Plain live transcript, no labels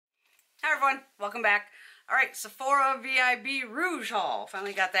Hi everyone, welcome back. Alright, Sephora VIB Rouge haul.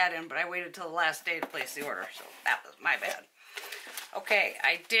 Finally got that in, but I waited till the last day to place the order, so that was my bad. Okay,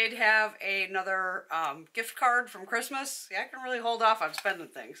 I did have another gift card from Christmas. Yeah, I can really hold off on spending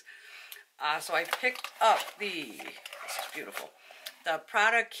things. So I picked up this is beautiful, the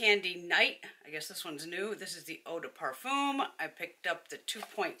Prada Candy Night. I guess this one's new. This is the Eau de Parfum. I picked up the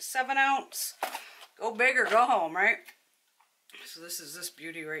 2.7 ounce. Go big or go home, right? So this is this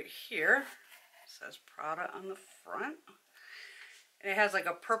beauty right here. It says Prada on the front. And it has like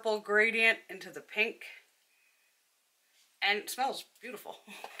a purple gradient into the pink. And it smells beautiful.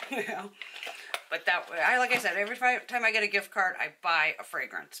 You know? But that way, like I said, every time I get a gift card, I buy a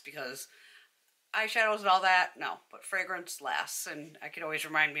fragrance because eyeshadows and all that, no. But fragrance lasts, and I can always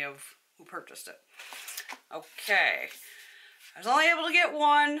remind me of who purchased it. Okay. I was only able to get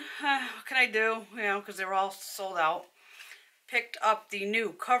one. What can I do? You know, because they were all sold out. Picked up the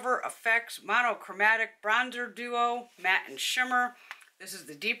new Cover FX Monochromatic Bronzer Duo Matte and Shimmer. This is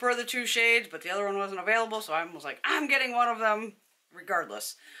the deeper of the two shades, but the other one wasn't available, so I was like, I'm getting one of them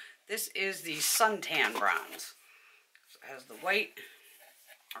regardless. This is the Suntan Bronze. So it has the white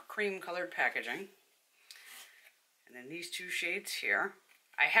or cream colored packaging. And then these two shades here.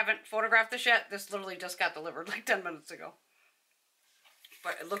 I haven't photographed this yet. This literally just got delivered like 10 minutes ago.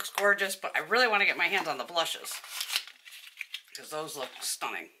 But it looks gorgeous, but I really want to get my hands on the blushes, because those look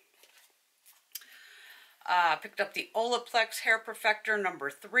stunning. Picked up the Olaplex Hair Perfector number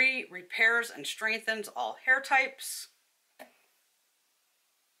 3. Repairs and strengthens all hair types.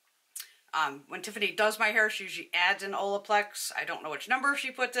 When Tiffany does my hair, she usually adds in Olaplex. I don't know which number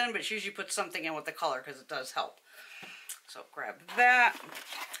she puts in, but she usually puts something in with the color because it does help. So grab that.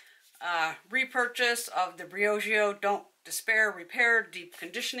 Repurchase of the Briogeo Don't Despair Repair Deep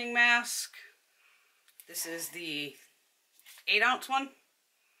Conditioning Mask. This is the 8 ounce one.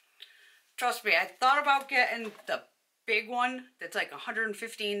 Trust me, I thought about getting the big one that's like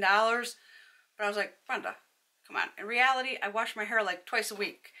 $115, but I was like, Brenda, come on. In reality, I wash my hair like twice a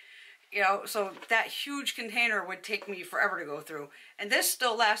week. You know, so that huge container would take me forever to go through. And this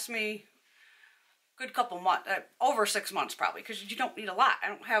still lasts me a good couple months, over 6 months probably, because you don't need a lot. I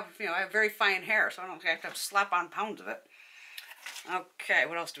don't have, you know, I have very fine hair, so I don't have to slap on pounds of it. Okay,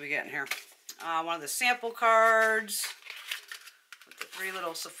 what else do we get in here? One of the sample cards. The 3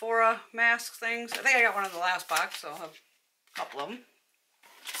 little Sephora mask things. I think I got one in the last box, so I'll have a couple of them.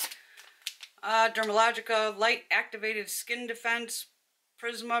 Dermalogica Light Activated Skin Defense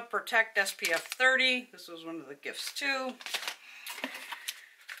Prisma Protect SPF 30. This was one of the gifts too.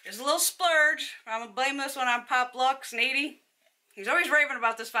 There's a little splurge. I'm going to blame this one on Pop Luxe, Nadi. He's always raving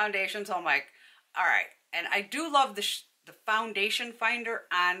about this foundation, so I'm like, alright. And I do love the foundation finder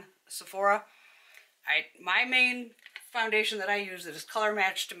on Sephora. My main foundation that I use that is color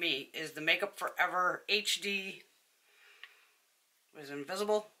matched to me is the Makeup Forever HD, what is it,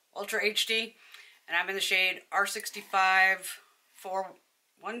 Invisible Ultra HD, and I'm in the shade R65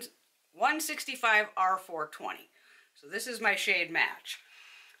 165 R420. So this is my shade match.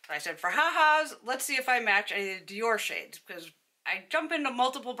 So I said, for ha-has, let's see if I match any of the Dior shades, because I jump into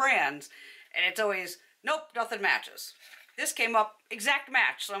multiple brands and it's always, nope, nothing matches. This came up exact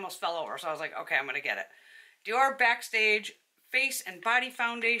match, so I almost fell over. So I was like, okay, I'm gonna get it. Dior Backstage Face and Body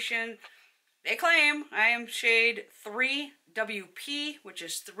Foundation. They claim I am shade 3WP, which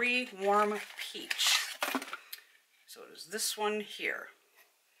is 3 Warm Peach. So it is this one here.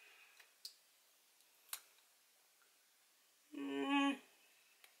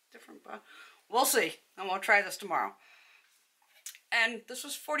 Different, we'll see. I'm gonna try this tomorrow. And this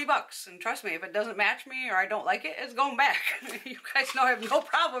was 40 bucks. And trust me, if it doesn't match me or I don't like it, it's going back. You guys know I have no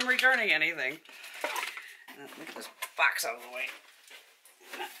problem returning anything. Let me get this box out of the way.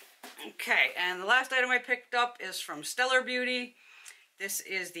 Okay, and the last item I picked up is from Stellar Beauty. This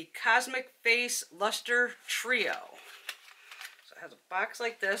is the Cosmic Face Luster Trio. So it has a box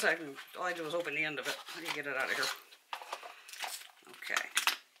like this. All I did was open the end of it. How do you get it out of here? Okay.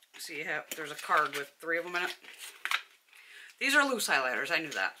 So you have, there's a card with 3 of them in it. These are loose highlighters, I knew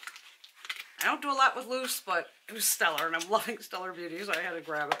that. I don't do a lot with loose, but it was Stellar, and I'm loving Stellar Beauty, so I had to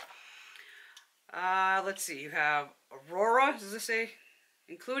grab it. Let's see, you have Aurora, does this say?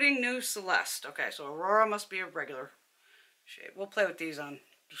 Including new Celeste. Okay, so Aurora must be a regular shade. We'll play with these on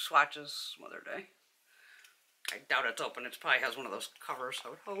swatches some other day. I doubt it's open. It probably has one of those covers, I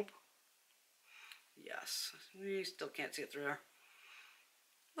would hope. Yes, you still can't see it through there.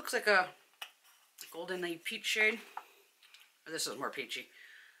 Looks like a golden peach shade. This is more peachy.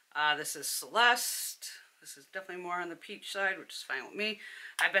 This is Celeste. This is definitely more on the peach side, which is fine with me.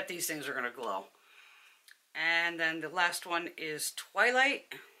 I bet these things are going to glow. And then the last one is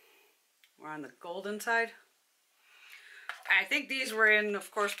Twilight. We're on the golden side. I think these were in,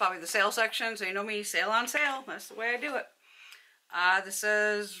 of course, probably the sale section. So you know me, sale on sale. That's the way I do it. This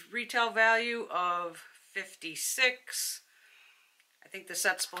says retail value of $56. I think the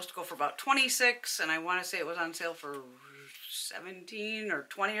set's supposed to go for about $26, and I want to say it was on sale for $17 or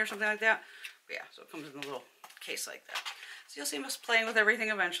 $20 or something like that. But yeah, so it comes in a little case like that. So you'll see us playing with everything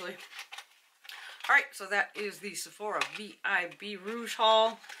eventually. Alright, so that is the Sephora VIB Rouge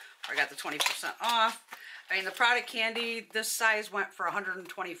haul. I got the 20% off. I mean, the Prada candy, this size went for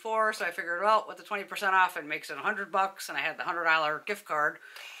 $124, so I figured, well, with the 20% off, it makes it $100, and I had the $100 gift card,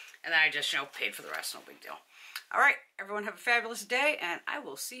 and then I just, paid for the rest, no big deal. All right, everyone have a fabulous day, and I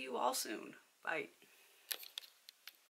will see you all soon. Bye.